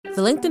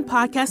The LinkedIn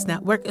Podcast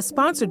Network is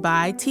sponsored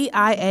by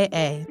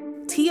TIAA.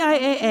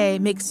 TIAA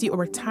makes you a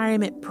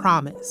retirement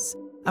promise,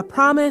 a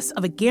promise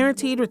of a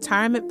guaranteed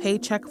retirement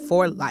paycheck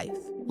for life.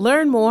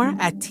 Learn more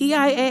at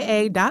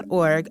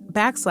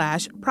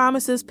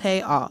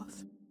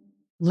TIAA.org/promisespayoff.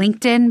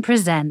 LinkedIn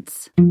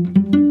presents.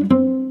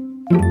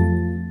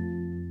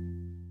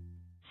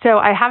 So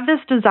I have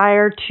this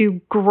desire to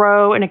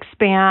grow and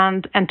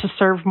expand and to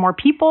serve more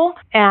people.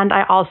 And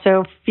I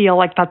also feel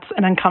like that's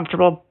an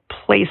uncomfortable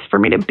place for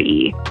me to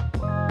be.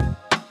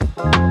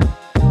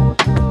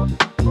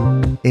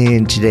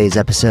 In today's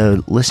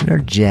episode, listener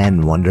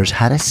Jen wonders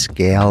how to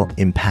scale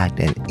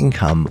impact and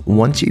income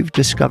once you've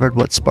discovered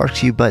what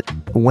sparks you, but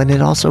when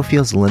it also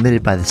feels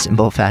limited by the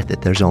simple fact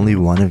that there's only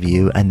one of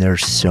you and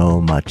there's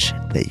so much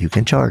that you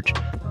can charge.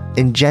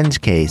 In Jen's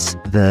case,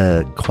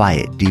 the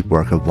quiet, deep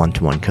work of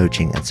one-to-one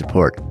coaching and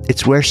support,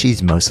 it's where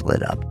she's most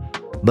lit up.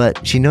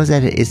 But she knows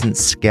that it isn't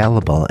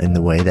scalable in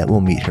the way that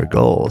will meet her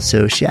goals.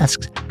 So she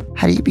asks,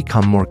 how do you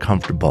become more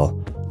comfortable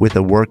with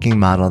a working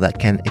model that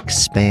can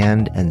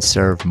expand and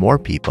serve more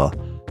people,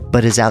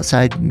 but is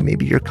outside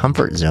maybe your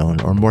comfort zone?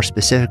 Or more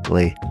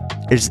specifically,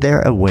 is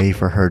there a way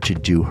for her to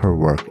do her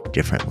work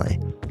differently?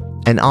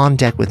 And on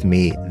deck with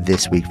me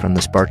this week from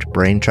the Sparked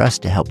Brain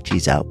Trust to help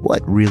tease out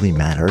what really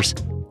matters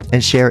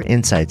and share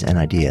insights and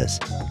ideas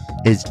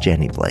is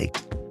Jenny Blake.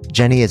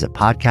 Jenny is a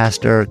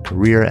podcaster,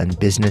 career and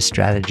business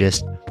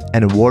strategist,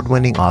 and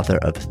award-winning author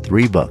of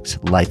 3 books,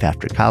 Life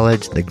After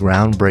College, The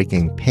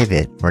Groundbreaking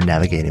Pivot for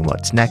Navigating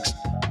What's Next,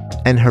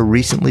 and her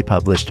recently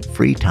published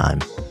Free Time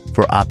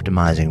for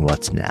Optimizing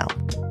What's Now.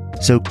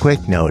 So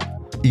quick note,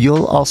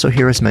 you'll also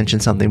hear us mention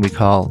something we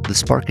call the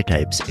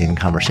Sparketypes in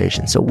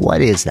conversation. So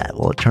what is that?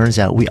 Well, it turns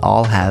out we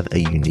all have a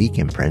unique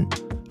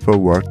imprint for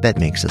work that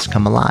makes us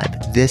come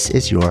alive. This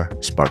is your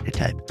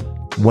Sparketype.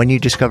 When you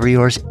discover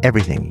yours,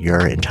 everything,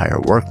 your entire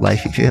work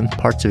life, even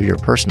parts of your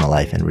personal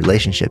life and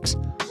relationships,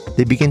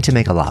 they begin to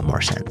make a lot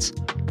more sense.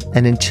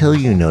 And until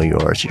you know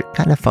yours, you're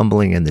kind of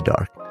fumbling in the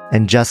dark.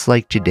 And just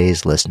like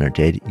today's listener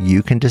did,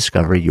 you can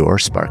discover your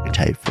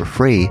Sparketype for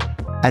free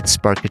at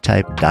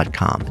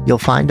Sparketype.com. You'll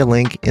find a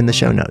link in the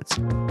show notes.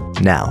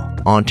 Now,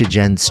 on to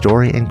Jen's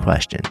story in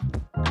question.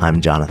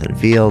 I'm Jonathan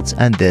Fields,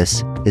 and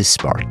this is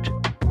Sparked.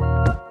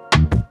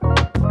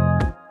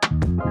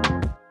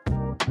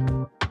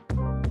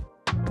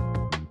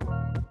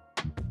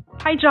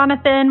 Hi,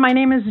 Jonathan. My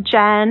name is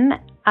Jen,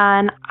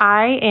 and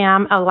I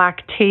am a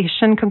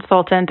lactation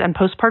consultant and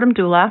postpartum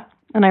doula.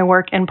 And I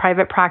work in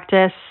private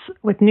practice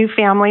with new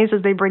families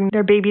as they bring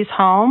their babies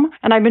home.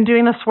 And I've been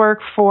doing this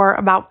work for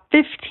about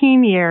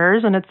 15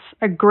 years, and it's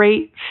a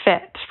great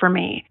fit for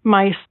me.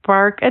 My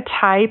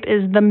Sparketype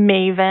is the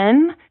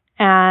Maven,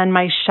 and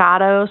my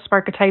shadow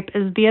Sparketype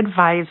is the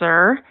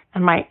Advisor,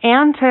 and my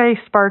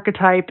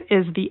anti-Sparketype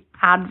is the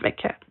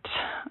Advocate.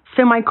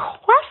 So my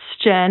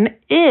question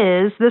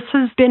is, this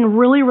has been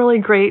really, really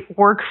great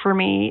work for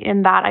me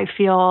in that I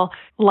feel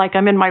like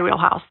I'm in my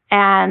wheelhouse.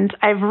 And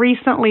I've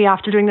recently,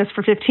 after doing this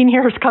for 15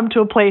 years, come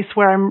to a place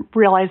where I'm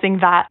realizing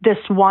that this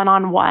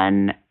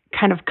one-on-one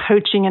kind of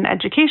coaching and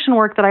education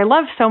work that I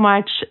love so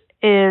much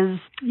is,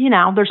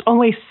 there's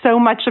only so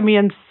much of me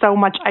and so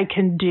much I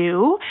can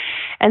do.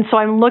 And so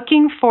I'm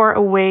looking for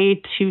a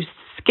way to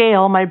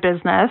scale my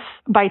business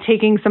by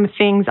taking some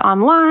things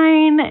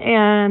online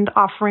and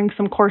offering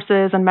some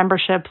courses and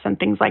memberships and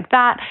things like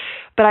that.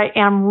 But I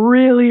am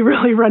really,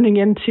 really running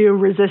into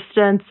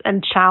resistance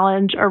and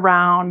challenge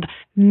around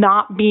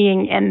not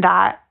being in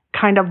that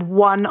kind of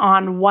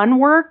one-on-one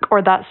work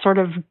or that sort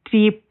of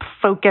deep,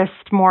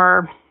 focused,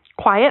 more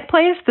quiet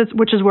place,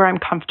 which is where I'm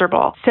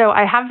comfortable. So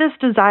I have this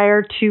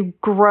desire to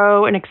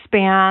grow and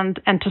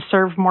expand and to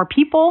serve more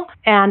people.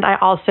 And I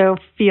also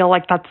feel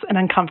like that's an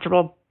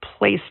uncomfortable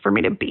place for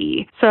me to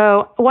be.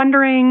 So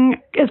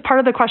wondering, as part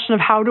of the question of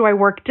how do I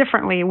work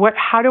differently,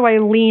 how do I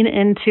lean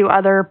into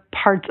other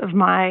parts of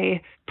my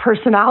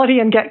personality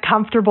and get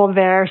comfortable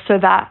there so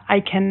that I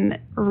can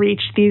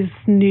reach these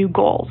new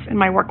goals in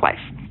my work life?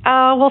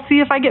 We'll see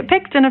if I get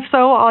picked, and if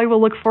so, I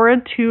will look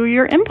forward to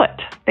your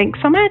input.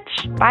 Thanks so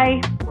much. Bye.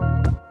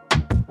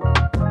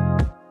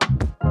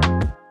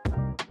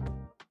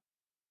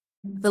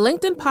 The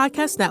LinkedIn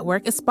Podcast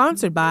Network is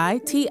sponsored by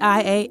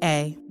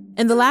TIAA.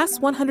 In the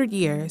last 100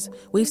 years,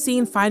 we've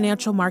seen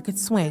financial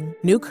markets swing,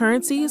 new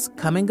currencies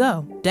come and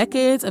go,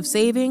 decades of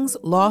savings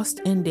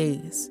lost in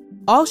days,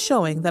 all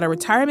showing that a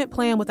retirement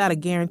plan without a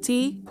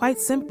guarantee, quite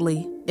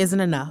simply, isn't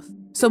enough.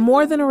 So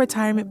more than a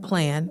retirement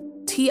plan,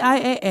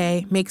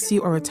 TIAA makes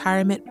you a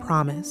retirement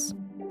promise,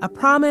 a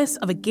promise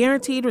of a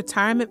guaranteed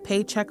retirement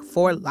paycheck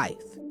for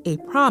life, a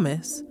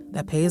promise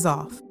that pays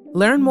off.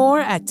 Learn more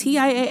at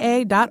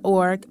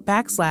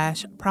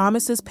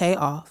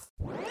TIAA.org/promisespayoff.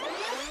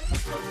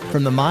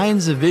 From the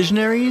minds of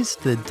visionaries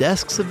to the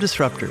desks of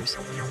disruptors,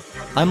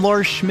 I'm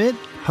Lars Schmidt,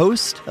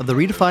 host of the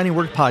Redefining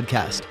Work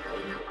podcast.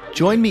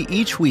 Join me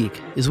each week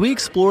as we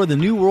explore the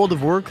new world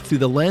of work through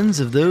the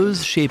lens of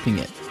those shaping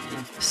it.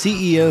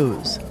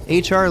 CEOs,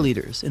 HR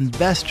leaders,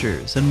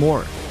 investors, and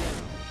more.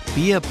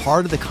 Be a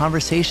part of the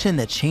conversation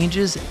that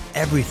changes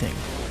everything.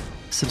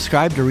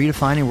 Subscribe to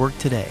Redefining Work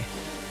today.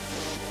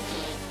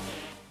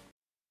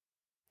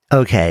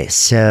 Okay,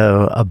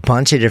 so a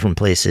bunch of different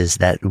places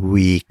that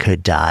we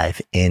could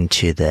dive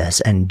into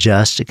this. And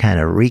just to kind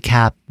of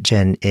recap,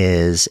 Jen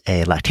is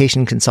a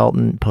lactation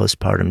consultant,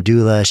 postpartum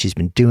doula. She's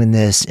been doing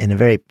this in a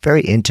very,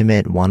 very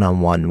intimate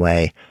one-on-one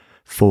way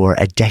for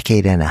a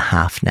decade and a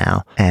half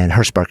now. And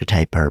her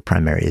Sparketype, her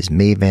primary is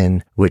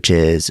Maven, which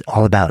is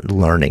all about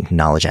learning,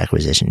 knowledge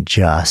acquisition,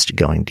 just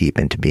going deep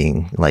into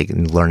being like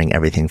learning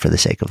everything for the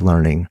sake of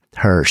learning.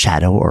 Her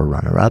Shadow or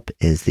runner-up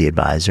is the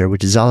Advisor,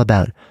 which is all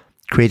about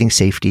creating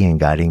safety and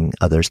guiding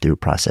others through a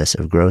process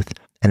of growth.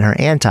 And her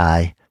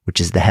Anti,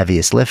 which is the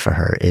heaviest lift for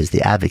her, is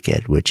the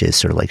Advocate, which is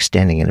sort of like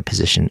standing in a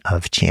position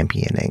of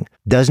championing.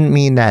 Doesn't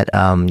mean that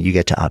you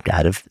get to opt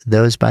out of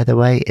those, by the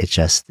way. It's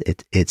just,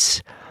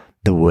 it's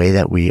the way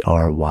that we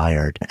are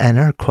wired. And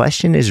her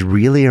question is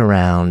really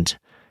around,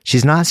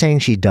 she's not saying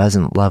she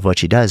doesn't love what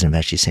she does. In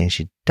fact, she's saying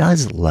she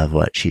does love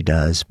what she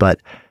does, but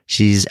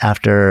she's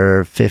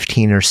after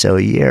 15 or so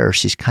years,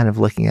 she's kind of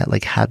looking at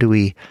like, how do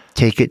we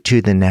take it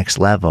to the next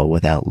level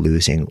without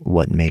losing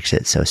what makes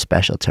it so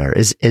special to her?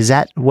 Is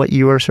that what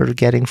you were sort of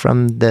getting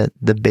from the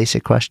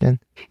basic question?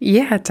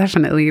 Yeah,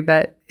 definitely.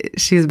 That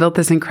she's built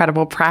this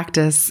incredible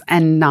practice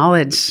and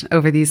knowledge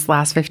over these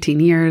last 15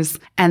 years.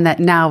 And that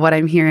now what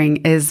I'm hearing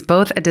is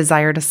both a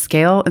desire to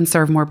scale and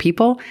serve more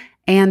people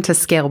and to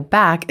scale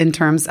back in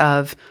terms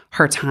of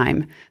her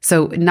time.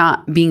 So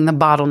not being the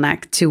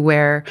bottleneck to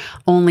where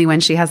only when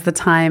she has the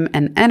time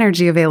and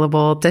energy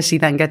available does she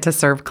then get to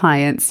serve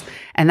clients.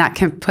 And that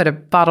can put a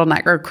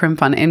bottleneck or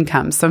crimp on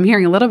income. So I'm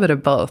hearing a little bit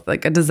of both,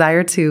 like a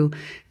desire to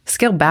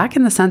scale back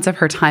in the sense of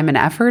her time and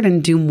effort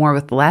and do more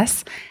with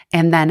less.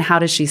 And then how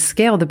does she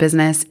scale the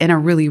business in a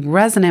really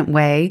resonant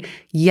way?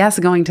 Yes,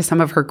 going to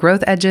some of her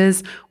growth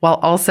edges while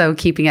also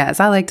keeping it, as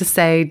I like to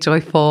say,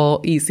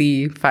 joyful,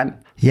 easy, fun.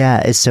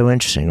 Yeah, it's so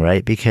interesting,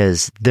 right?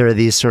 Because there are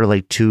these sort of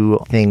like two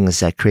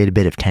things that create a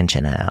bit of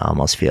tension, I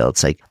almost feel.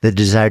 It's like the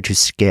desire to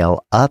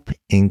scale up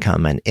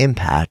income and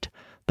impact,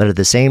 but at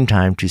the same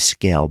time to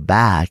scale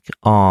back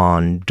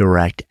on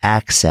direct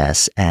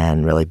access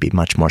and really be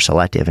much more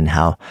selective in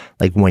how,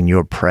 like when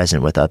you're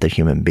present with other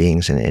human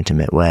beings in an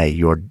intimate way,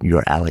 you're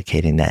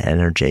allocating that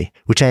energy,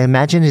 which I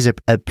imagine is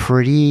a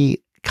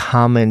pretty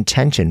common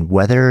tension,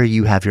 whether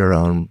you have your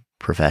own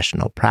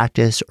professional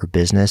practice or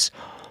business,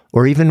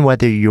 or even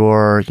whether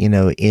you're, in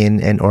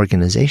an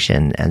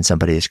organization and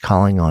somebody is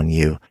calling on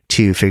you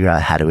to figure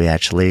out how do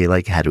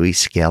we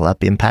scale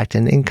up impact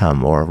and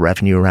income or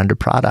revenue around a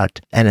product.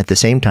 And at the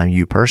same time,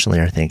 you personally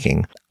are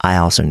thinking, I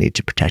also need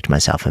to protect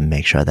myself and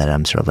make sure that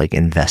I'm sort of like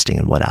investing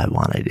in what I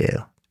want to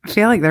do. I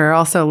feel like there are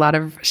also a lot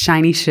of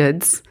shiny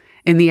shoulds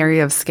in the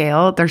area of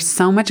scale. There's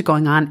so much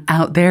going on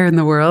out there in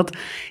the world.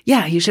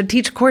 Yeah, you should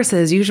teach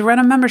courses. You should run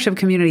a membership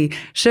community.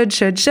 Should.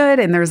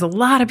 And there's a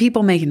lot of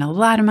people making a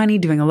lot of money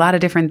doing a lot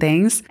of different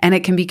things. And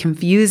it can be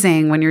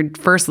confusing when you're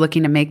first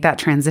looking to make that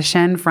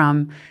transition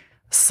from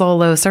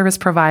solo service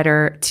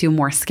provider to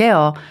more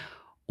scale.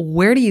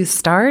 Where do you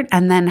start?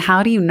 And then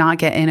how do you not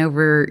get in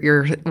over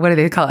your, what do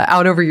they call it?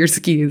 Out over your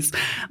skis.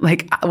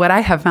 Like what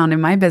I have found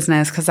in my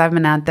business, because I've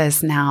been at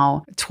this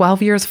now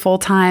 12 years full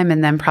time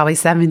and then probably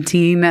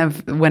 17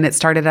 of when it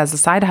started as a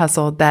side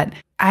hustle, that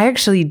I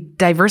actually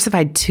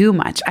diversified too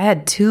much. I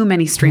had too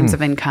many streams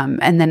of income.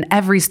 And then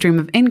every stream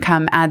of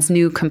income adds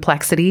new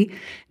complexity,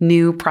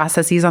 new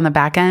processes on the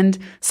back end,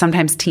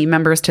 sometimes team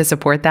members to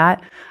support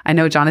that. I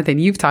know, Jonathan,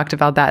 you've talked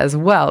about that as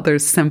well.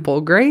 There's simple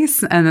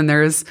grace and then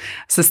there's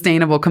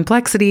sustainable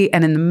complexity.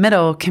 And in the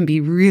middle can be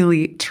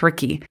really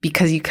tricky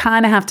because you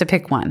kind of have to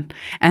pick one.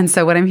 And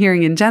so what I'm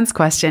hearing in Jen's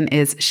question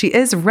is she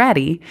is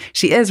ready.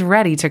 She is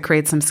ready to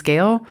create some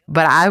scale,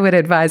 but I would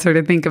advise her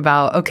to think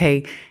about,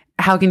 okay,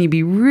 how can you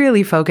be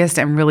really focused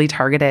and really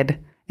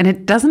targeted? And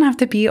it doesn't have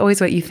to be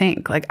always what you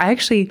think. Like I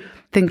actually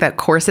think that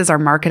courses are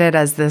marketed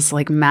as this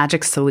like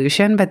magic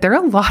solution, but they're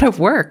a lot of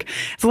work.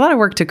 It's a lot of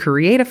work to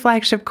create a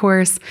flagship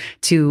course,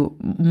 to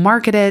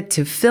market it,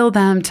 to fill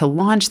them, to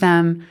launch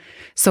them.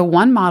 So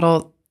one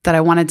model that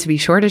I wanted to be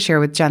sure to share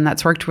with Jen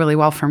that's worked really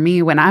well for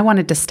me when I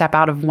wanted to step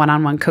out of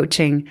one-on-one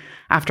coaching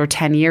after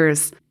 10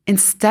 years,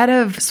 instead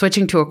of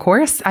switching to a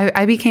course,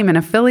 I became an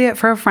affiliate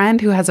for a friend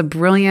who has a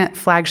brilliant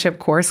flagship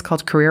course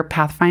called Career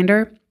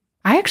Pathfinder.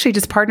 I actually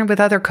just partnered with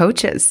other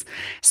coaches.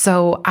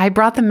 So I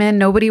brought them in.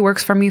 Nobody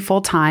works for me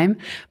full time.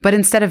 But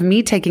instead of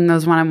me taking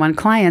those one-on-one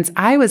clients,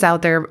 I was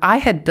out there. I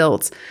had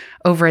built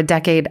over a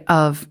decade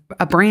of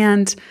a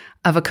brand,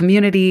 of a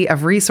community,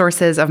 of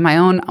resources, of my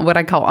own, what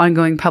I call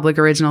ongoing public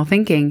original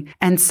thinking.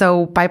 And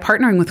so by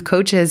partnering with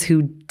coaches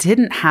who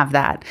didn't have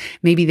that,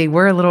 maybe they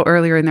were a little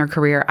earlier in their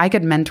career, I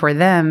could mentor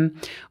them.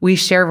 We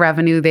share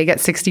revenue. They get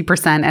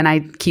 60% and I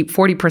keep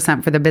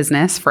 40% for the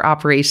business, for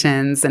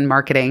operations and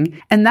marketing.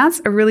 And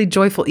that's a really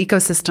joyful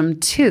ecosystem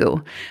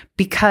too,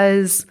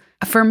 because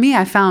for me,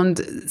 I found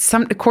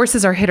some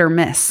courses are hit or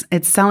miss.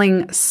 It's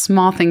selling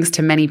small things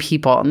to many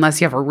people,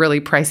 unless you have a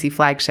really pricey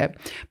flagship.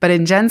 But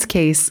in Jen's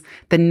case,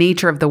 the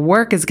nature of the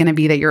work is going to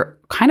be that you're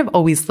kind of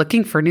always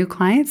looking for new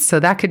clients. So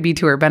that could be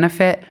to her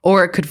benefit,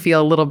 or it could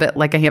feel a little bit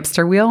like a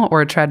hamster wheel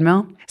or a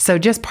treadmill. So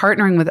just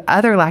partnering with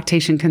other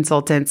lactation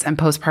consultants and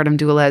postpartum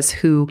doulas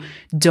who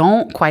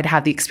don't quite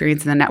have the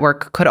experience in the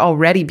network could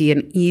already be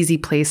an easy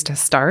place to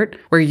start,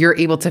 where you're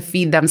able to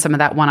feed them some of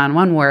that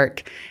one-on-one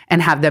work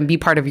and have them be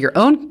part of your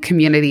own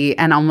community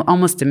and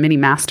almost a mini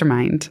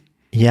mastermind.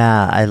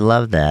 Yeah, I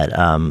love that.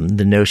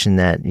 The notion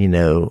that,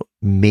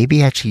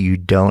 maybe actually you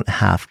don't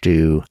have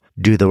to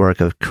do the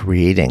work of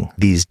creating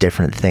these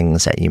different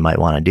things that you might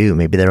want to do.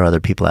 Maybe there are other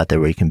people out there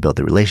where you can build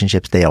the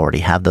relationships. They already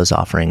have those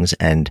offerings,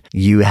 and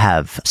you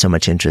have so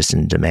much interest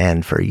and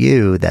demand for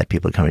you that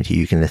people coming to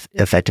you, you can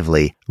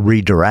effectively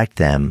redirect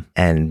them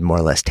and more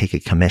or less take a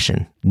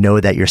commission. Know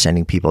that you're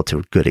sending people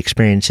to good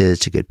experiences,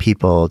 to good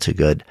people, to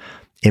good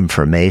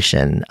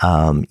information,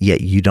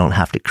 yet you don't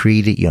have to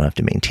create it, you don't have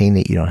to maintain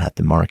it, you don't have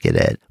to market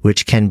it,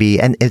 which can be,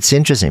 and it's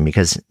interesting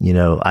because,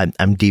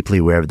 I'm deeply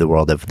aware of the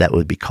world of that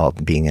would be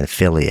called being an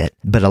affiliate,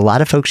 but a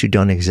lot of folks who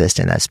don't exist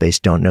in that space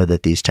don't know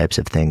that these types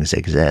of things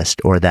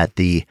exist, or that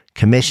the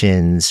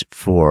commissions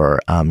for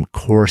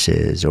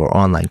courses or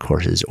online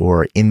courses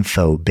or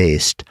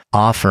info-based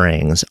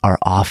offerings are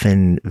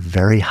often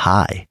very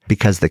high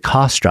because the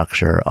cost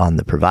structure on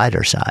the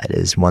provider side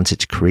is, once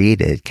it's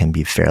created, can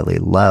be fairly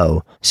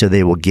low. So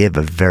they will give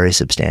a very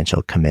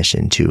substantial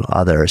commission to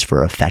others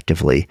for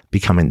effectively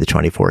becoming the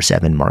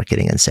 24/7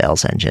 marketing and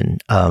sales engine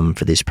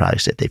for these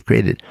products that they've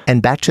created.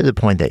 And back to the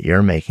point that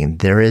you're making,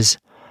 there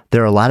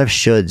are a lot of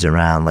shoulds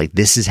around, like,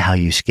 this is how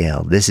you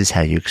scale, this is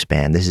how you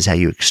expand, this is how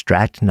you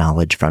extract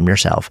knowledge from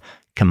yourself,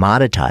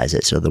 commoditize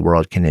it so the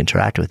world can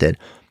interact with it.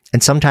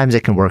 And sometimes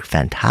it can work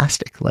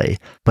fantastically,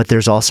 but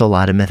there's also a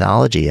lot of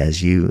mythology,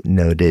 as you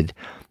noted,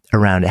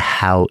 around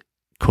how,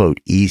 quote,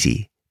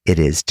 easy it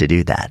is to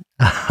do that.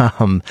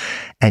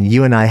 And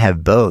you and I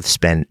have both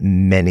spent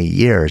many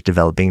years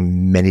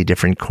developing many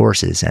different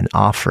courses and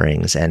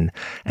offerings and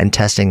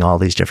testing all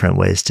these different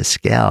ways to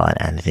scale.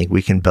 And I think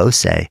we can both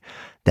say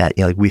that,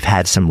 we've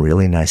had some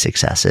really nice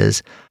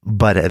successes,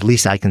 but at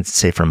least I can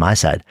say from my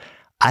side,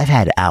 I've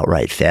had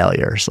outright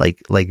failures,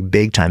 like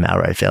big time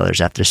outright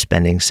failures after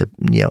spending,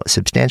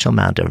 substantial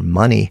amount of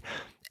money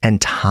and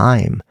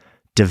time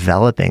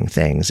developing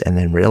things and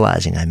then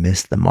realizing I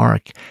missed the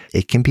mark.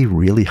 It can be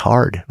really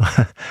hard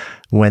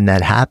when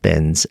that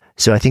happens.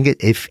 So I think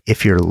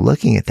if you're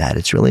looking at that,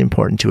 it's really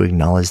important to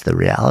acknowledge the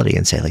reality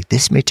and say, like,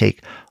 this may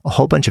take a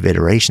whole bunch of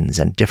iterations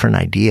and different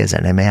ideas,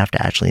 and I may have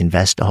to actually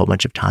invest a whole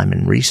bunch of time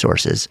and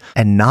resources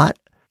and not,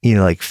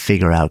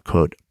 figure out,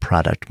 quote,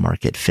 product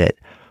market fit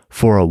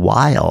for a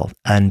while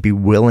and be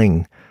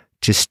willing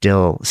to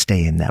still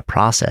stay in that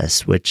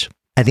process, which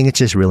I think it's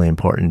just really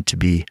important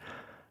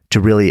to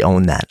really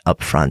own that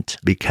up front,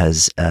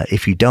 because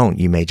if you don't,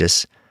 you may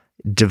just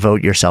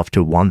devote yourself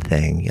to one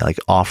thing, like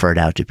offer it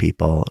out to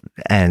people,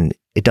 and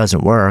it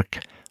doesn't work,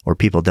 or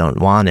people don't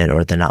want it,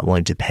 or they're not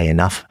willing to pay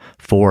enough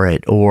for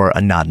it, or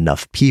not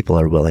enough people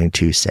are willing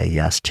to say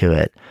yes to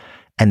it.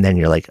 And then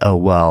you're like, oh,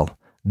 well,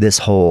 this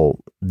whole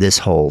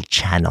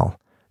channel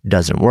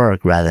doesn't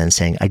work, rather than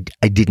saying,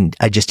 I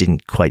just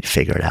didn't quite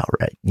figure it out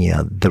right,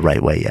 the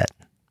right way yet.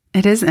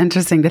 It is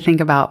interesting to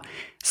think about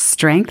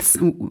strengths.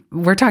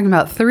 We're talking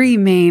about three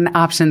main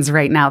options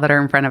right now that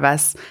are in front of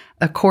us: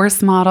 a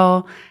course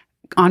model,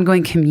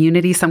 ongoing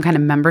community, some kind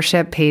of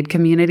membership, paid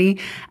community,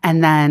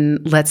 and then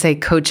let's say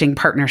coaching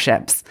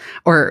partnerships,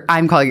 or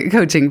I'm calling it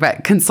coaching,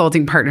 but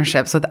consulting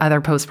partnerships with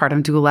other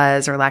postpartum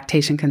doulas or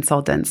lactation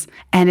consultants.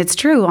 And it's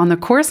true, on the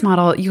course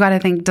model, you got to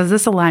think, does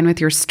this align with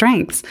your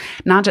strengths?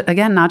 Not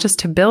just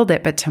to build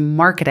it, but to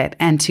market it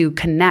and to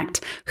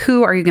connect.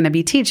 Who are you going to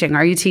be teaching?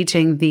 Are you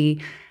teaching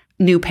the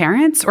new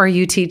parents, or are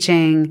you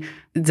teaching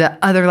the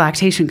other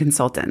lactation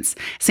consultants?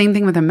 Same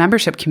thing with a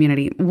membership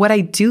community. What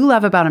I do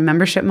love about a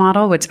membership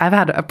model, which I've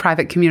had a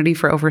private community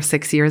for over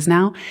 6 years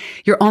now,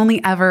 you're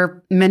only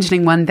ever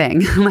mentioning one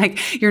thing.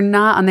 Like, you're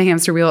not on the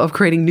hamster wheel of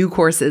creating new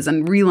courses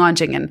and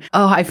relaunching. And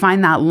I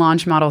find that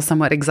launch model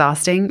somewhat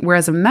exhausting.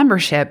 Whereas a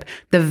membership,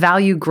 the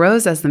value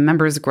grows as the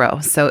members grow.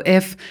 So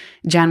if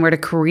Jen were to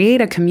create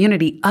a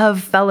community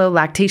of fellow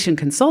lactation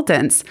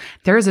consultants,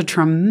 there is a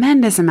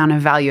tremendous amount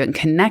of value in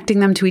connecting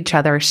them to each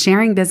other,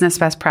 sharing business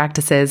best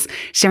practices,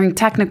 sharing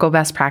technical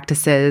best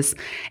practices,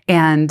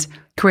 and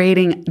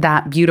creating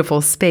that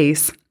beautiful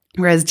space.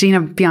 Whereas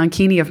Gina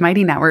Bianchini of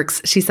Mighty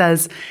Networks, she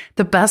says,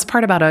 the best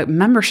part about a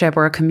membership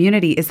or a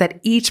community is that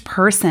each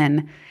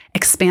person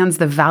expands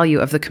the value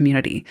of the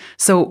community.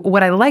 So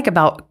what I like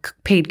about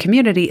paid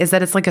community is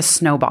that it's like a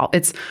snowball.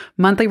 It's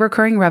monthly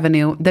recurring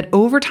revenue that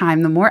over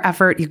time, the more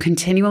effort you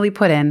continually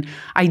put in,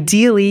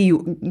 ideally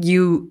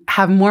you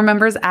have more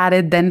members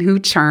added than who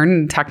churn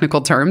in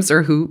technical terms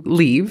or who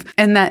leave.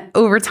 And that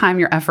over time,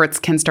 your efforts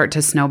can start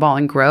to snowball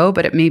and grow,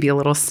 but it may be a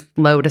little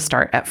slow to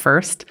start at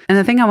first. And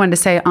the thing I wanted to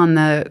say on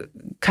the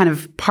kind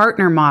of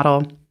partner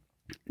model,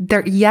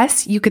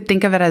 yes, you could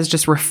think of it as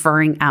just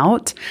referring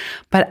out,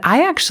 but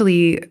I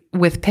actually,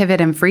 with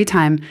Pivot and Free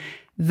Time,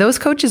 those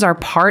coaches are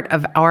part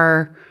of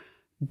our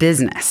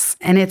business.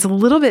 And it's a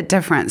little bit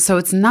different. So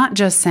it's not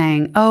just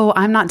saying, oh,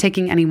 I'm not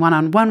taking any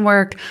one-on-one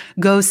work,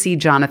 go see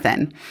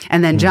Jonathan.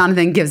 And then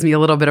Jonathan gives me a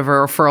little bit of a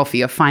referral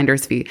fee, a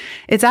finder's fee.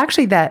 It's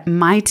actually that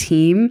my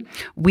team,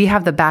 we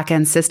have the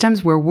back-end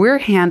systems where we're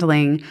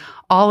handling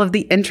all of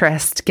the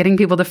interest, getting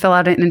people to fill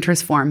out an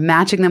interest form,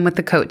 matching them with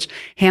the coach,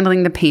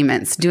 handling the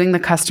payments, doing the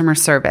customer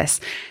service.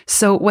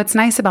 So what's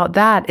nice about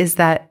that is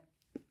that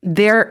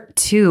there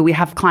too, we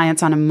have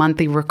clients on a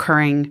monthly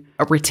recurring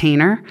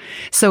retainer.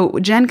 So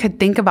Jen could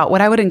think about, what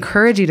I would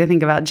encourage you to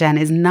think about, Jen,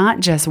 is not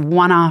just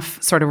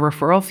one-off sort of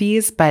referral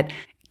fees, but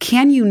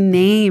can you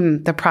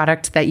name the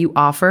product that you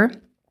offer?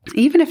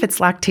 Even if it's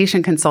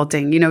lactation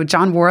consulting,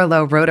 John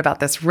Warlow wrote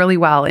about this really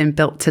well in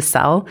Built to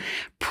Sell,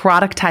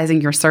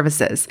 productizing your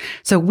services.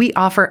 So we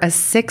offer a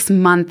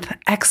 6-month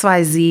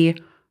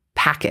XYZ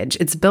package.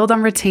 It's billed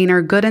on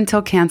retainer, good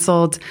until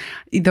canceled,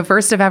 the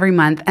first of every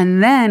month.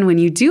 And then when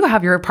you do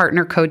have your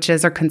partner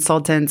coaches or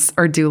consultants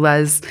or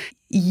doulas,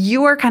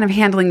 you are kind of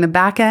handling the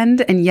back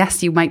end. And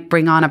yes, you might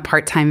bring on a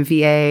part-time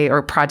VA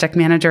or project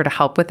manager to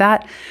help with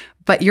that.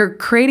 But you're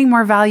creating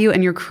more value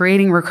and you're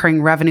creating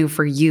recurring revenue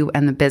for you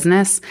and the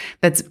business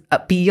that's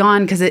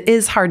beyond, because it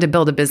is hard to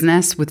build a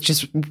business with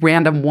just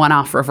random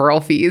one-off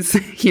referral fees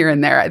here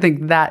and there. I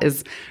think that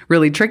is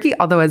really tricky.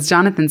 Although, as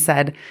Jonathan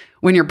said,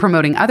 when you're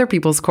promoting other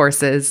people's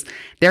courses,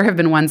 there have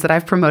been ones that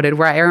I've promoted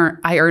where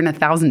I earn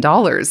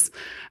 $1,000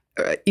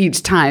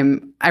 each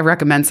time I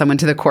recommend someone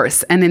to the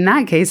course. And in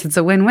that case, it's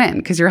a win-win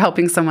because you're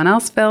helping someone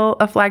else fill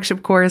a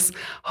flagship course.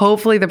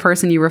 Hopefully the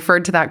person you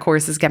referred to that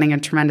course is getting a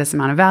tremendous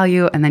amount of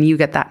value, and then you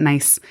get that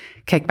nice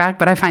kickback.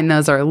 But I find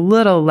those are a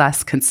little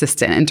less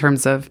consistent in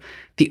terms of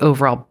the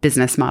overall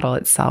business model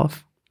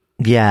itself.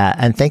 Yeah.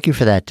 And thank you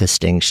for that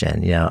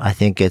distinction. I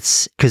think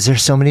it's because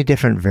there's so many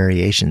different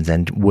variations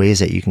and ways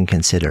that you can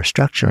consider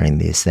structuring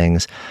these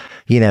things.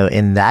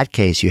 In that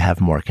case, you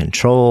have more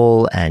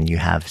control and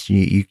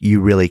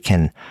you really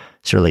can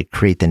sort of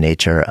create the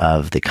nature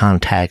of the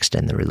context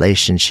and the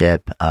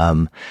relationship.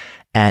 And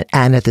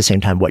at the same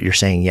time, what you're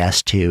saying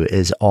yes to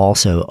is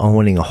also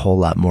owning a whole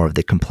lot more of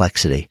the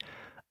complexity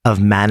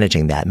of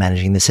managing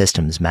the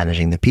systems,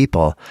 managing the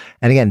people.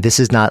 And again, this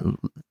is not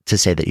to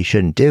say that you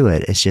shouldn't do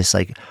it. It's just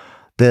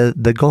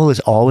the goal is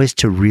always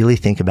to really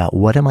think about,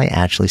 what am I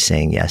actually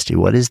saying yes to?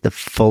 What is the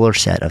fuller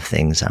set of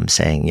things I'm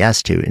saying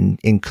yes to,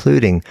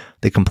 including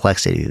the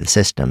complexity of the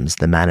systems,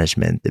 the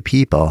management, the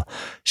people,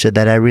 so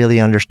that I really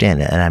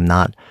understand it. And I'm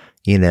not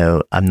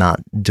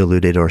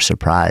deluded or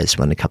surprised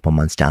when a couple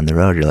months down the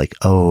road, you're like,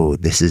 oh,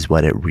 this is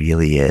what it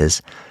really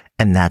is.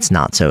 And that's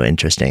not so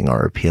interesting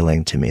or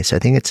appealing to me. So I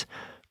think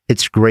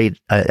it's great.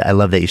 I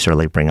love that you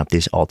sort of bring up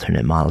these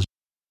alternate models.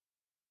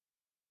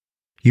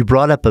 You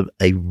brought up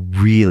a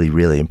really,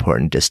 really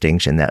important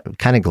distinction that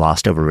kind of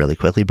glossed over really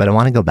quickly, but I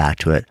want to go back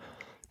to it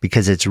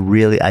because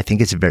I think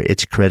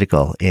it's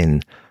critical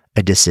in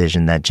a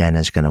decision that Jen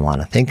is going to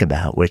want to think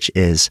about, which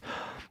is,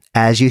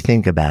 as you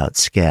think about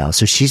scale.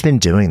 So she's been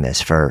doing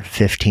this for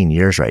 15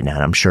 years right now,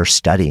 and I'm sure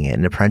studying it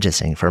and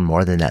apprenticing for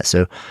more than that.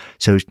 So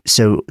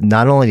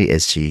not only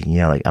is she,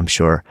 I'm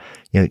sure,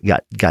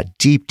 got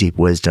deep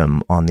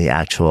wisdom on the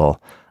actual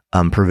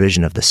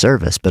provision of the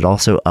service, but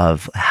also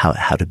of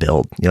how to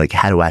build,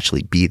 how to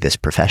actually be this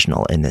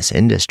professional in this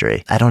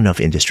industry. I don't know if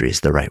industry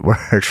is the right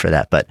word for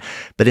that, but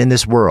in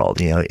this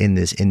world, in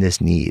this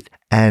need.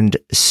 And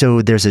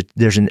so there's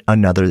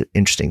another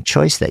interesting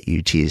choice that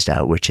you teased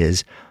out, which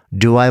is,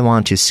 do I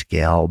want to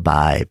scale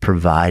by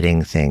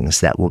providing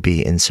things that will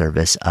be in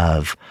service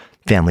of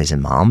families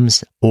and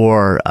moms,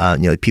 or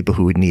people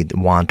who would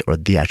want or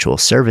the actual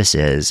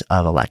services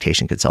of a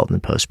lactation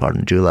consultant,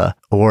 postpartum doula?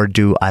 Or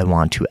do I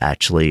want to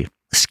actually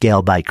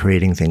scale by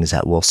creating things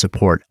that will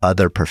support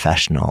other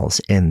professionals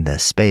in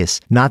this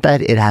space? Not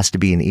that it has to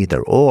be an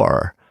either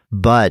or,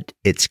 but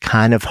it's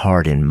kind of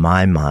hard in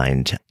my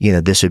mind.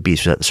 This would be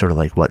sort of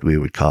like what we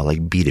would call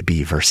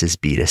B2B versus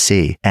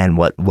B2C. And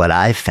what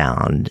I've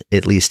found,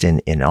 at least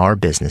in our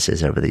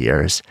businesses over the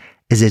years,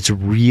 is it's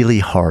really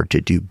hard to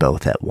do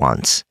both at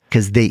once,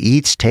 because they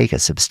each take a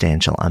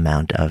substantial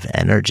amount of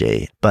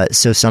energy. But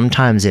so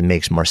sometimes it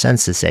makes more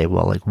sense to say,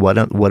 well, what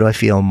do I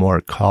feel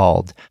more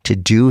called to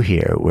do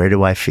here? Where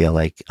do I feel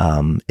like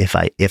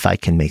if I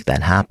can make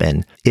that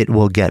happen, it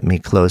will get me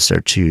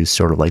closer to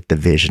sort of the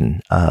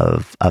vision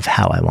of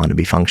how I want to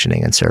be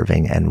functioning and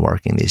serving and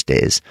working these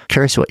days.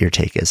 Curious what your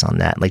take is on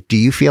that. Do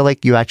you feel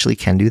like you actually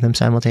can do them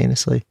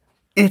simultaneously?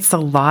 It's a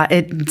lot.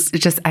 It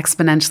just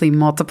exponentially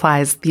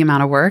multiplies the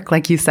amount of work,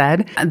 like you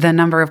said, the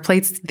number of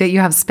plates that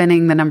you have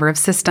spinning, the number of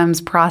systems,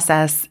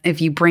 process,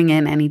 if you bring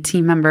in any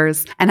team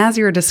members. And as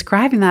you were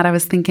describing that, I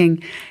was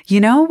thinking,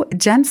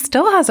 Jen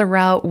still has a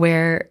route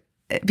where,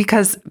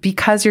 because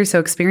you're so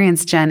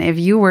experienced, Jen, if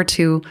you were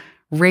to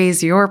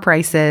raise your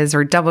prices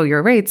or double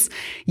your rates,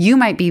 you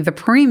might be the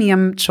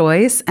premium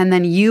choice. And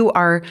then you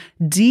are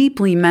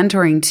deeply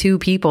mentoring two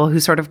people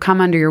who sort of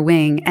come under your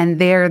wing, and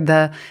they're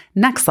the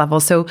next level.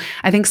 So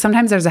I think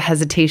sometimes there's a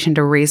hesitation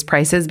to raise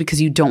prices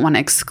because you don't want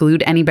to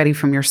exclude anybody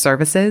from your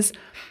services.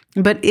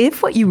 But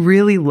if what you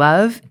really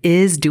love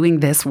is doing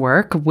this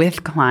work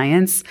with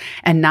clients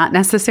and not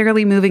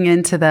necessarily moving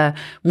into the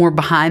more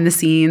behind the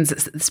scenes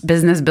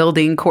business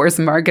building, course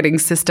marketing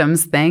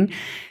systems thing,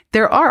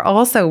 there are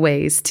also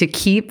ways to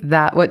keep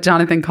that, what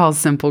Jonathan calls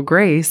simple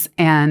grace,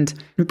 and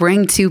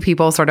bring two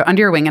people sort of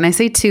under your wing. And I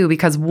say two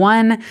because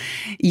one,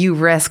 you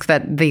risk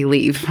that they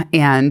leave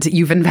and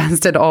you've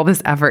invested all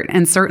this effort.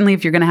 And certainly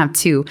if you're going to have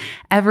two,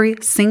 every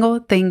single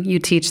thing you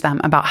teach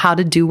them about how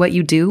to do what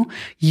you do,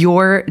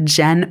 your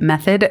Jen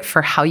method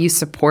for how you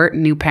support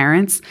new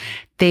parents,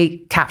 they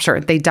capture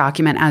it, they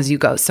document as you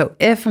go. So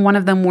if one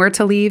of them were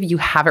to leave, you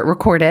have it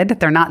recorded.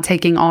 They're not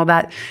taking all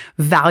that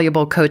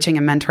valuable coaching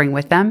and mentoring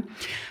with them.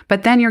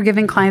 But then you're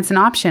giving clients an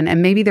option,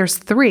 and maybe there's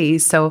three.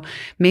 So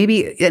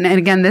maybe, and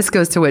again, this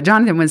goes to what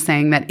Jonathan was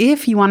saying, that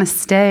if you want to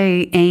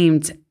stay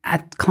aimed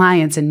at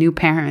clients and new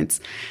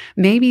parents,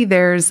 maybe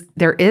there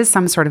is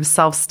some sort of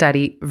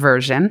self-study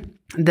version.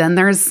 Then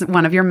there's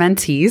one of your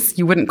mentees.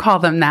 You wouldn't call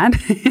them that,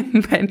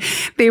 but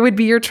they would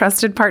be your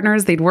trusted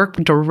partners. They'd work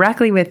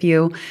directly with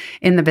you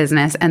in the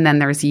business. And then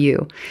there's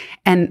you.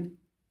 And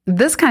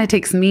this kind of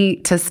takes me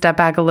to step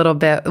back a little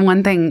bit.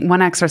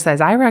 One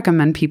exercise I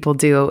recommend people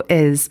do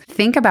is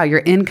think about your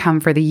income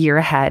for the year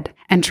ahead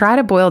and try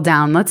to boil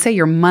down, let's say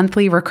your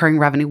monthly recurring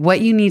revenue, what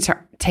you need to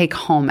take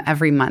home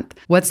every month.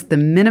 What's the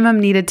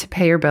minimum needed to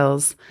pay your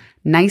bills?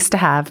 Nice to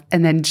have,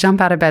 and then jump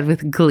out of bed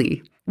with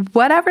glee.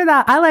 Whatever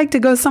that, I like to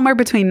go somewhere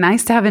between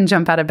nice to have and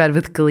jump out of bed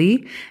with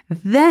glee.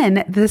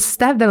 Then the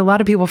step that a lot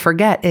of people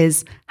forget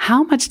is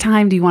how much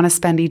time do you want to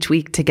spend each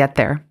week to get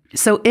there?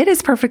 So it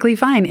is perfectly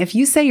fine. If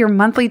you say your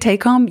monthly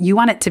take home, you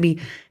want it to be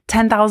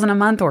 $10,000 a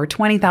month or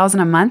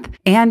 $20,000 a month,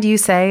 and you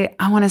say,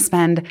 I want to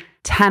spend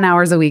 10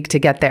 hours a week to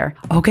get there.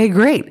 Okay,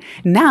 great.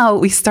 Now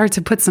we start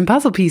to put some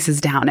puzzle pieces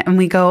down and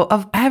we go,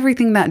 of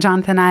everything that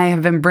Jonathan and I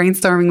have been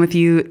brainstorming with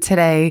you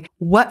today,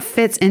 what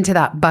fits into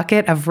that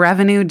bucket of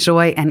revenue,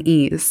 joy, and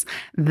ease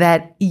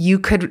that you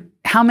could,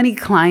 how many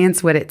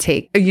clients would it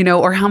take,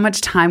 or how much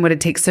time would it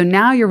take? So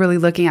now you're really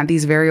looking at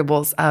these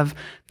variables of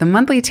the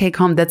monthly take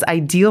home that's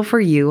ideal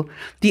for you,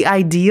 the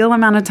ideal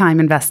amount of time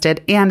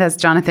invested, and as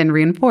Jonathan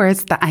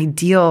reinforced, the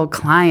ideal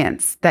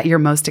clients that you're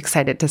most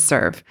excited to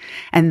serve.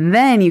 And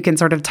then you can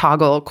sort of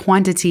toggle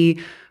quantity,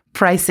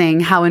 pricing,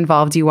 how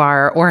involved you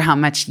are, or how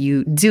much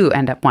you do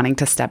end up wanting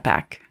to step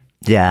back.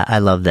 Yeah, I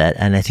love that.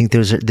 And I think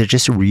they're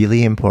just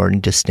really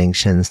important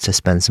distinctions to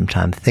spend some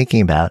time thinking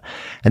about.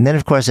 And then,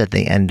 of course, at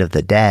the end of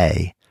the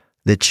day,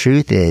 the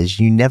truth is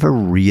you never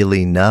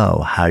really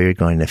know how you're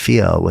going to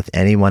feel with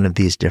any one of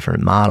these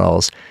different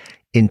models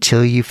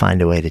until you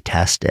find a way to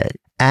test it.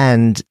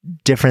 And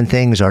different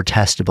things are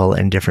testable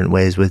in different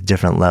ways with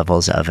different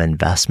levels of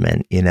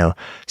investment,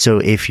 So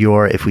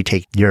if we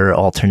take your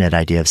alternate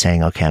idea of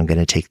saying, okay, I'm going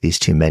to take these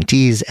two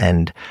mentees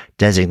and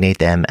designate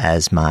them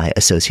as my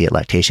associate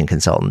lactation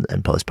consultant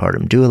and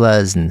postpartum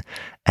doulas,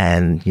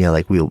 and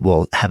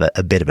we'll have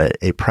a bit of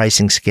a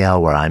pricing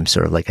scale where I'm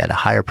sort of like at a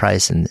higher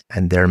price and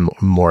they're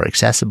more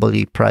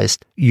accessibly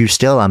priced. You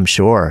still, I'm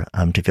sure,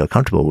 to feel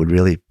comfortable, would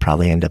really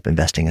probably end up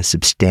investing a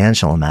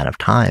substantial amount of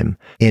time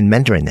in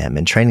mentoring them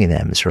and training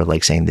them, sort of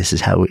like saying, this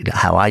is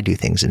how I do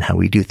things and how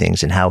we do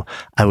things and how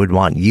I would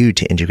want you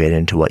to integrate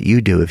into what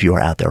you do if you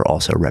are out there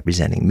also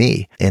representing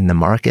me in the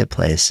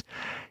marketplace.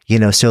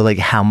 So like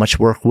how much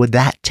work would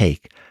that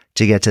take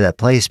to get to that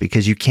place?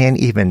 Because you can't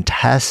even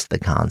test the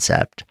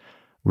concept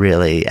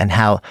really, and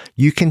how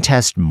you can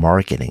test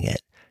marketing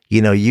it.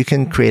 You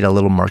can create a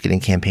little marketing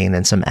campaign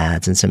and some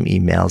ads and some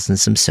emails and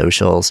some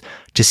socials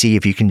to see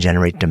if you can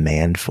generate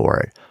demand for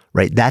it,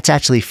 right? That's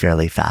actually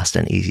fairly fast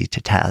and easy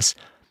to test.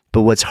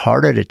 But what's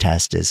harder to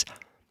test is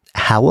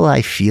how will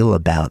I feel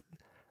about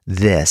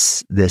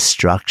this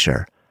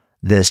structure,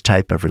 this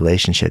type of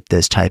relationship,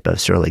 this type of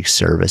sort of like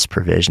service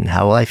provision?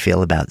 How will I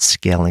feel about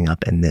scaling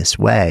up in this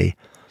way?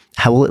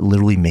 How will it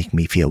literally make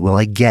me feel? Will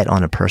I get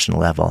on a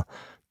personal level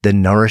the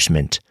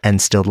nourishment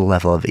and still the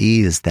level of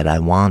ease that I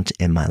want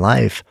in my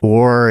life?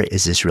 Or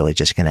is this really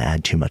just going to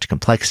add too much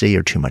complexity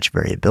or too much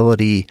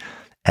variability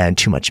and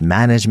too much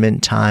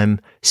management time?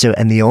 So,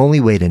 and the only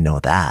way to know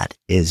that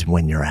is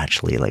when you're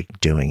actually like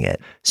doing it.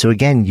 So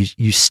again,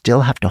 you still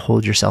have to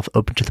hold yourself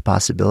open to the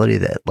possibility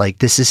that like,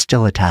 this is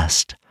still a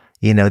test.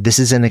 This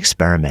is an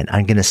experiment.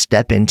 I'm going to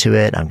step into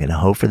it. I'm going to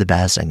hope for the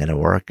best. I'm going to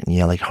work,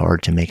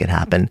 hard to make it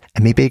happen.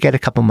 And maybe I get a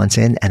couple months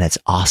in and it's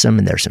awesome.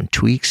 And there's some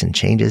tweaks and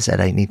changes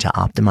that I need to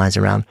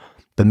optimize around.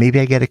 But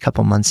maybe I get a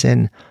couple months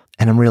in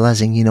and I'm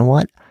realizing, you know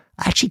what?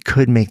 I actually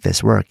could make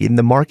this work. Even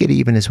the market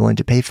even is willing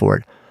to pay for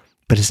it,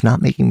 but it's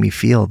not making me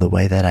feel the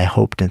way that I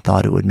hoped and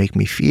thought it would make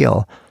me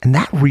feel. And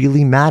that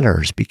really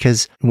matters,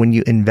 because when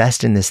you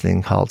invest in this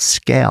thing called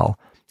scale,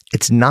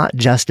 it's not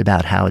just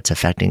about how it's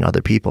affecting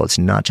other people. It's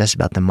not just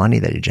about the money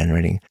that you're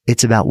generating.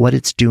 It's about what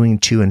it's doing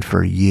to and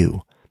for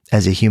you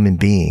as a human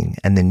being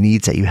and the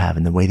needs that you have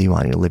and the way that you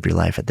want to live your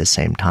life at the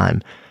same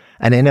time.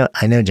 And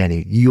I know,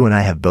 Jenny, you and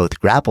I have both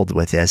grappled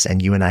with this,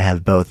 and you and I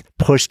have both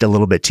pushed a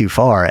little bit too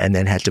far and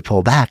then had to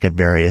pull back at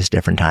various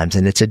different times.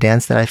 And it's a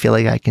dance that I feel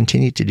like I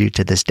continue to do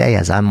to this day,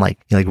 as I'm like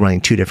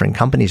running two different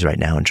companies right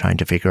now and trying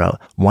to figure out,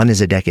 one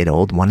is a decade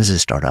old, one is a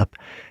startup.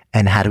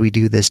 And how do we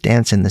do this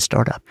dance in the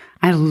startup?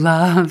 I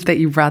love that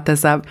you brought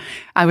this up.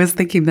 I was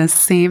thinking the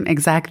same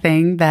exact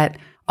thing, that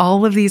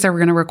all of these are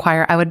going to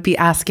require, I would be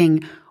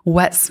asking,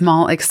 what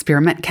small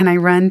experiment can I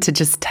run to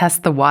just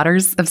test the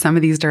waters of some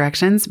of these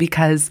directions?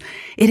 Because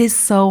it is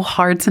so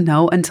hard to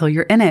know until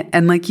you're in it.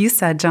 And like you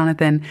said,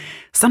 Jonathan,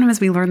 sometimes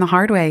we learn the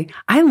hard way.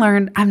 I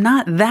learned I'm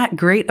not that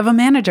great of a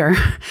manager.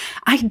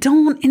 I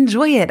don't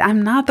enjoy it.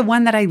 I'm not the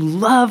one that I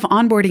love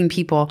onboarding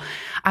people.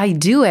 I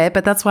do it,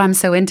 but that's why I'm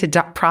so into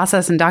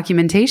process and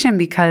documentation,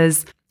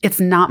 because it's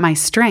not my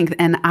strength.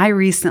 And I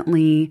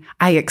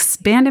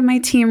expanded my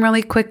team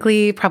really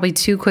quickly, probably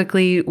too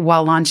quickly,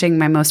 while launching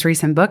my most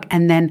recent book.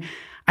 And then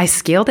I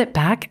scaled it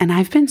back, and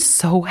I've been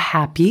so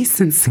happy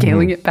since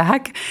scaling it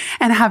back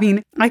and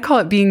I call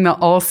it being the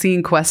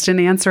all-seeing question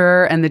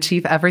answerer and the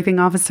chief everything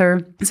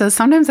officer. So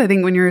sometimes I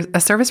think when you're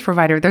a service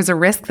provider, there's a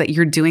risk that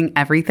you're doing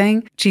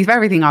everything. Chief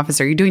everything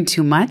officer, you're doing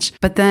too much.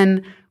 But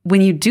then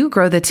when you do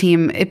grow the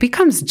team, it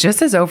becomes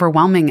just as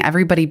overwhelming,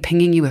 everybody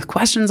pinging you with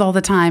questions all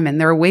the time.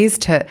 And there are ways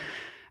to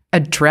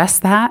address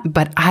that.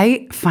 But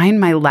I find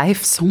my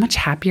life so much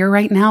happier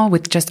right now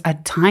with just a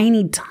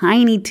tiny,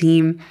 tiny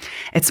team.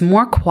 It's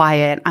more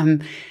quiet.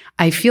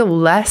 I feel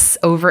less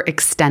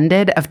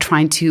overextended of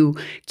trying to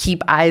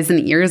keep eyes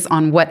and ears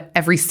on what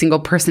every single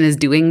person is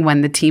doing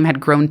when the team had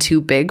grown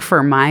too big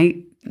for my,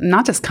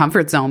 not just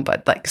comfort zone,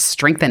 but like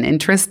strength and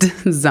interest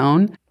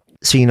zone.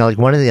 So,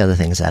 one of the other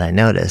things that I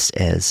noticed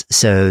is,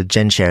 so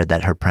Jen shared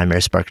that her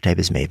primary Spark type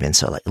is Maven,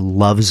 so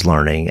loves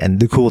learning. And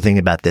the cool thing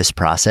about this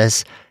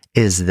process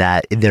is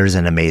that there's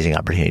an amazing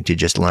opportunity to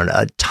just learn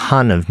a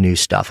ton of new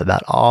stuff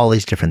about all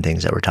these different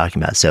things that we're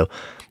talking about. So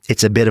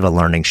it's a bit of a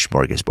learning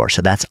smorgasbord.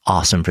 So that's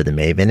awesome for the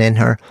Maven in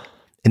her.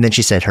 And then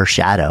she said her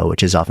shadow,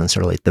 which is often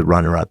sort of like the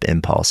runner-up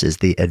impulse, is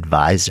the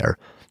advisor.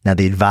 Now,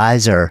 the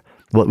advisor,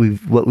 what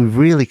we've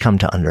really come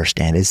to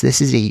understand is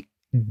this is a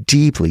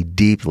deeply,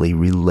 deeply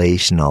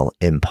relational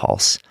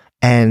impulse.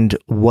 And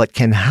what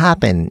can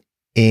happen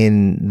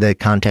in the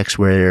context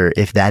where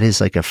if that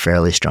is like a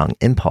fairly strong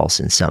impulse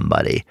in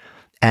somebody,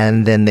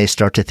 and then they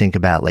start to think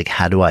about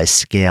how do I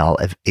scale?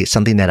 If it's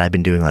something that I've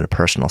been doing on a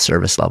personal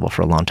service level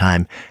for a long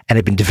time, and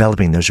I've been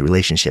developing those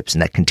relationships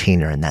and that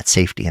container and that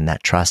safety and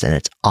that trust, and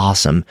it's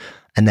awesome.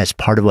 And that's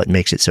part of what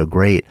makes it so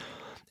great.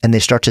 And they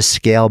start to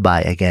scale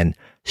by, again,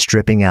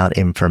 stripping out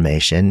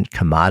information,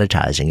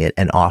 commoditizing it,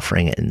 and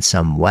offering it in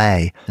some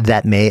way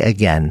that may,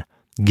 again,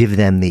 give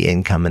them the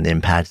income and the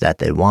impact that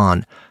they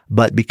want.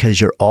 But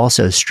because you're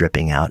also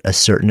stripping out a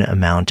certain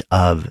amount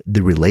of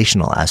the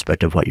relational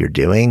aspect of what you're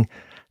doing,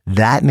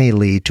 that may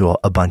lead to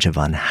a bunch of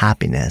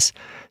unhappiness.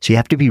 So you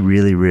have to be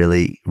really,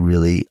 really,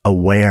 really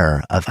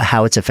aware of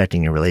how it's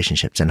affecting your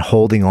relationships and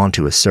holding on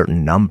to a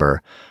certain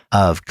number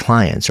of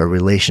clients or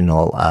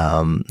relational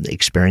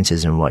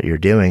experiences in what you're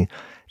doing.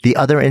 The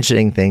other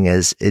interesting thing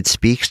is it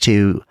speaks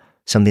to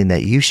something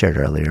that you shared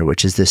earlier,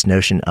 which is this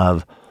notion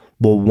of,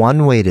 well,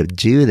 one way to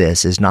do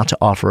this is not to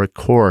offer a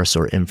course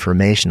or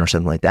information or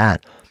something like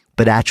that,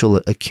 but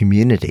a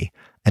community,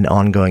 an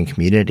ongoing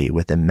community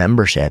with a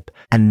membership.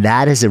 And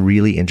that is a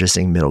really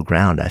interesting middle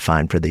ground, I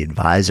find, for the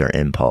advisor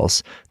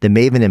impulse. The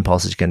Maven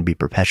impulse is going to be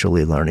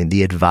perpetually learning.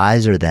 The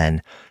advisor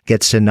then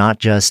gets to not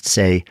just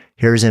say,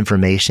 here's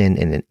information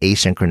in an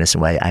asynchronous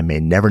way, I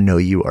may never know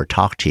you or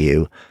talk to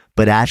you,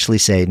 but actually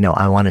say, no,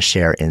 I want to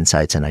share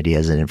insights and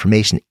ideas and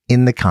information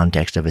in the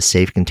context of a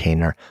safe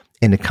container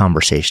in a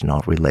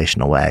conversational,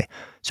 relational way.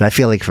 So I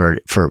feel like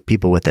for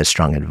people with a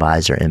strong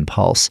advisor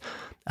impulse,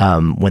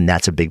 when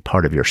that's a big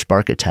part of your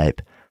Sparketype,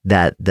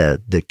 that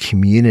the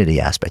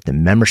community aspect, the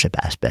membership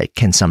aspect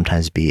can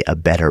sometimes be a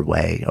better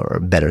way or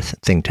a better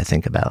thing to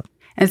think about.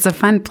 It's a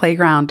fun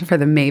playground for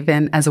the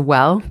Maven as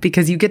well,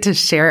 because you get to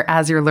share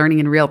as you're learning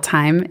in real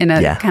time in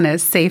a kind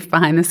of safe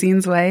behind the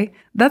scenes way.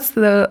 That's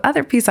the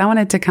other piece I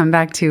wanted to come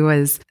back to,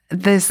 was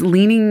this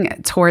leaning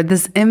toward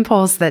this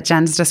impulse that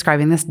Jen's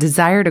describing, this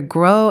desire to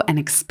grow and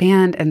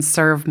expand and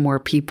serve more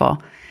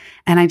people.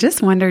 And I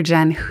just wonder,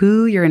 Jen,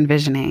 who you're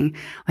envisioning.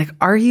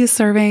 Are you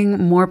serving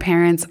more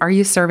parents? Are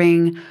you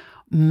serving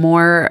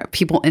more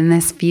people in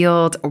this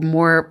field or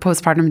more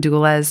postpartum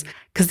doulas?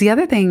 Because the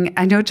other thing,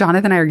 I know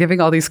Jonathan and I are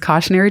giving all these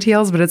cautionary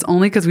tales, but it's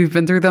only because we've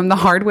been through them the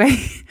hard way.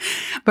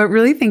 But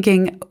really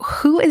thinking,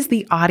 who is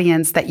the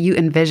audience that you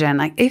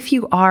envision? If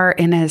you are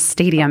in a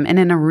stadium, in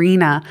an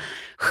arena,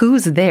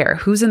 who's there?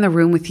 Who's in the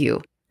room with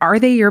you? Are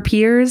they your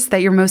peers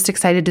that you're most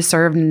excited to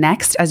serve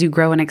next as you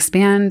grow and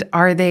expand?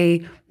 Are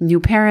they new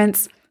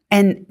parents?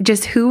 And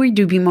just who would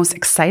you be most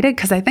excited?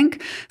 Because I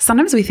think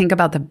sometimes we think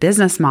about the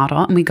business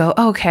model and we go,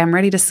 oh, okay, I'm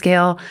ready to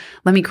scale.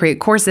 Let me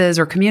create courses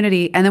or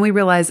community. And then we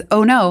realize,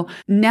 oh no,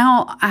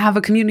 now I have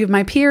a community of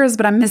my peers,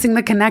 but I'm missing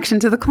the connection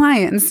to the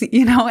clients,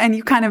 and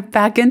you kind of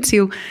back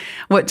into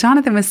what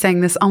Jonathan was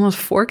saying, this almost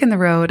fork in the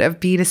road of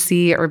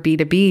B2C or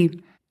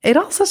B2B. It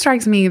also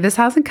strikes me, this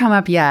hasn't come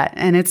up yet,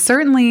 and it's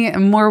certainly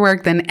more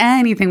work than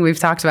anything we've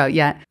talked about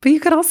yet. But you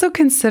could also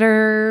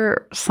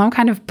consider some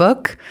kind of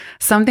book,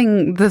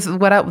 something.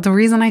 The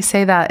reason I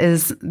say that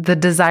is the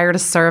desire to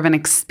serve and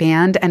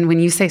expand. And when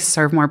you say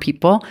serve more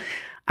people,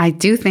 I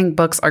do think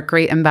books are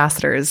great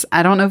ambassadors.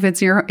 I don't know if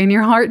it's in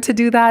your heart to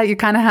do that. You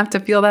kind of have to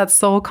feel that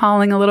soul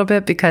calling a little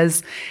bit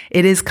because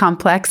it is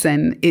complex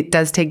and it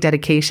does take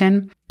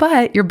dedication.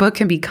 But your book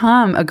can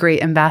become a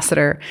great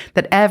ambassador,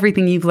 that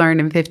everything you've learned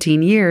in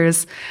 15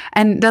 years,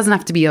 and it doesn't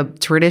have to be a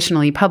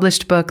traditionally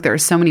published book. There are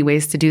so many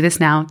ways to do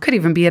this now. It could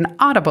even be an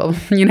Audible,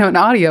 an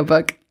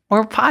audiobook.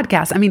 Or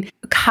podcast. I mean,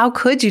 how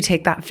could you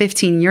take that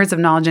 15 years of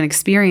knowledge and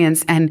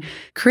experience and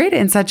create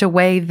it in such a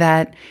way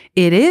that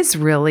it is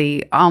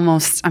really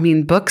almost,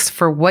 books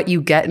for what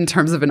you get in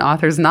terms of an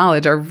author's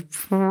knowledge are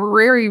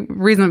very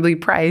reasonably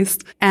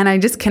priced. And I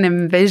just can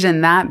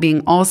envision that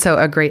being also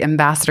a great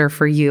ambassador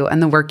for you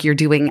and the work you're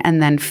doing, and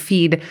then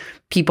feed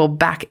people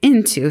back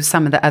into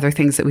some of the other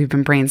things that we've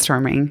been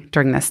brainstorming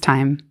during this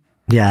time.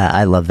 Yeah,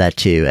 I love that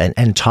too.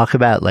 And talk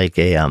about like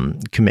a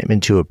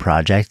commitment to a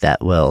project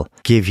that will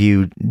give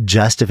you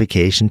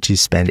justification to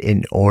spend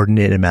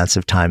inordinate amounts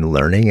of time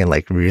learning and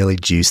like really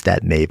juice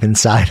that Maven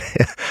side.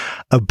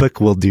 A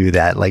book will do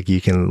that. Like you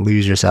can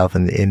lose yourself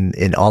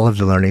in all of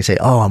the learning, say,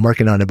 oh, I'm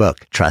working on a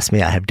book. Trust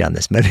me, I have done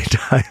this many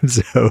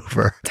times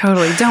over.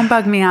 Totally. Don't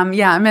bug me.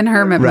 I'm in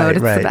hermit mode.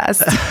 It's the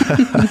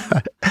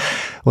best.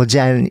 Well,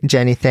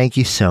 Jenny, thank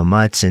you so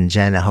much. And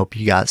Jen, I hope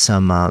you got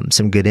some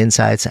good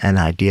insights and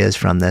ideas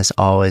from this.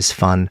 Always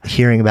fun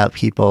hearing about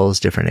people's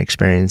different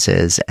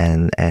experiences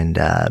and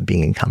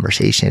being in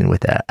conversation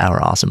with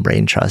our awesome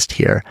Brain Trust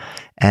here.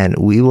 And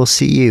we will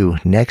see you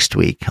next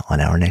week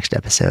on our next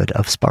episode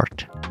of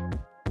Sparked.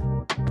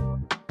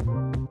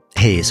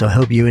 Hey, so I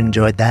hope you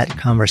enjoyed that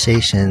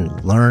conversation,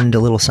 learned a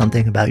little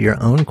something about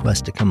your own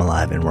quest to come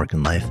alive in work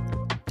and life,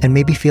 and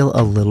maybe feel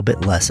a little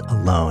bit less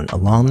alone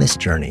along this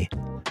journey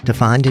to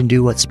find and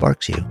do what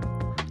sparks you.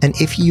 And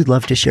if you'd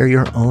love to share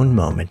your own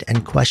moment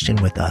and question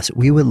with us,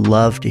 we would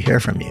love to hear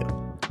from you.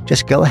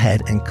 Just go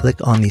ahead and click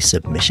on the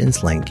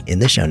submissions link in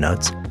the show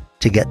notes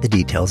to get the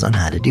details on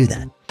how to do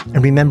that.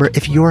 And remember,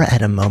 if you're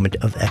at a moment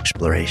of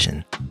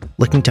exploration,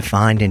 looking to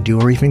find and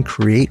do or even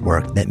create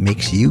work that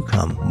makes you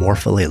come more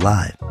fully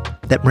alive,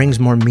 that brings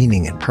more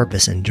meaning and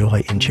purpose and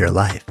joy into your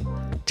life,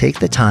 take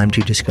the time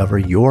to discover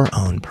your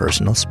own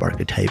personal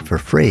Sparketype for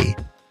free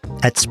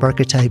at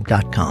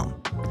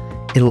Sparketype.com.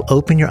 It'll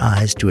open your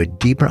eyes to a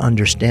deeper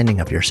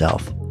understanding of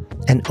yourself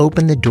and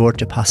open the door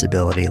to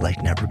possibility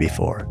like never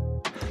before.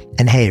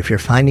 And hey, if you're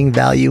finding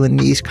value in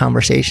these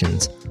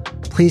conversations,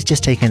 please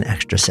just take an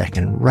extra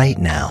second right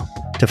now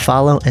to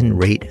follow and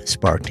rate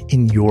Sparked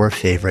in your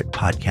favorite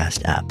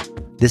podcast app.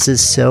 This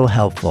is so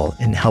helpful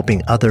in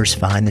helping others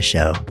find the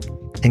show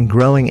and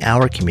growing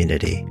our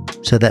community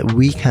so that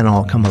we can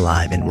all come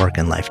alive in work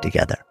and life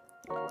together.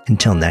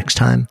 Until next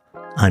time,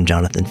 I'm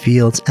Jonathan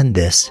Fields, and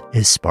this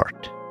is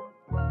Sparked.